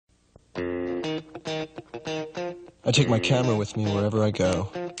I take my camera with me wherever I go,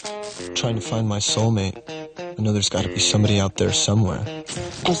 trying to find my soulmate. I know there's got to be somebody out there somewhere.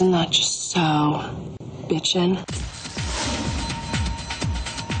 Isn't that just so bitchin'?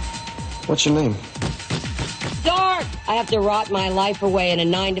 What's your name? Dark! I have to rot my life away in a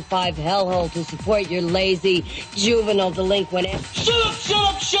 9-to-5 hellhole to support your lazy, juvenile delinquent. Shut up, shut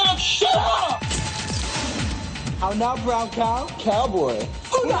up, shut up, shut up! How now, brown cow? Cowboy.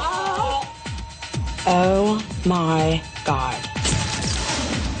 Oh my God.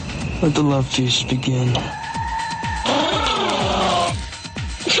 Let the love feast begin.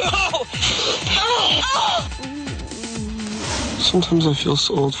 Sometimes I feel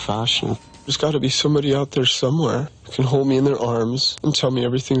so old-fashioned. There's got to be somebody out there somewhere who can hold me in their arms and tell me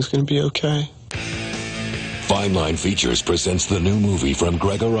everything's going to be okay. Fine Line Features presents the new movie from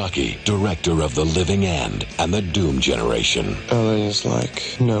Gregg Araki, director of The Living End and The Doom Generation. LA is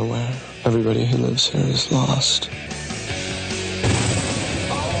like nowhere. Everybody who lives here is lost.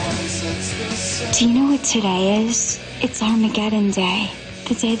 Do you know what today is? It's Armageddon Day.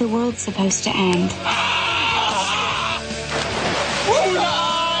 The day the world's supposed to end.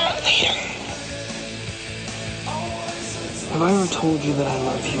 Have I ever told you that I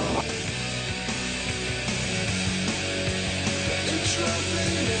love you?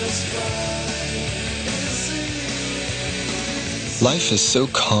 Life is so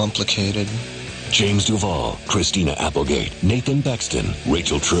complicated. James Duval, Christina Applegate, Nathan Bexton,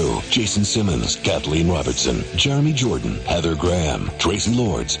 Rachel True, Jason Simmons, Kathleen Robertson, Jeremy Jordan, Heather Graham, Tracy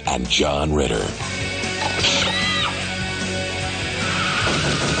Lords, and John Ritter.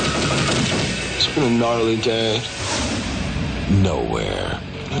 It's been a gnarly day. Nowhere.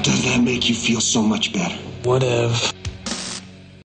 How does that make you feel so much better? What if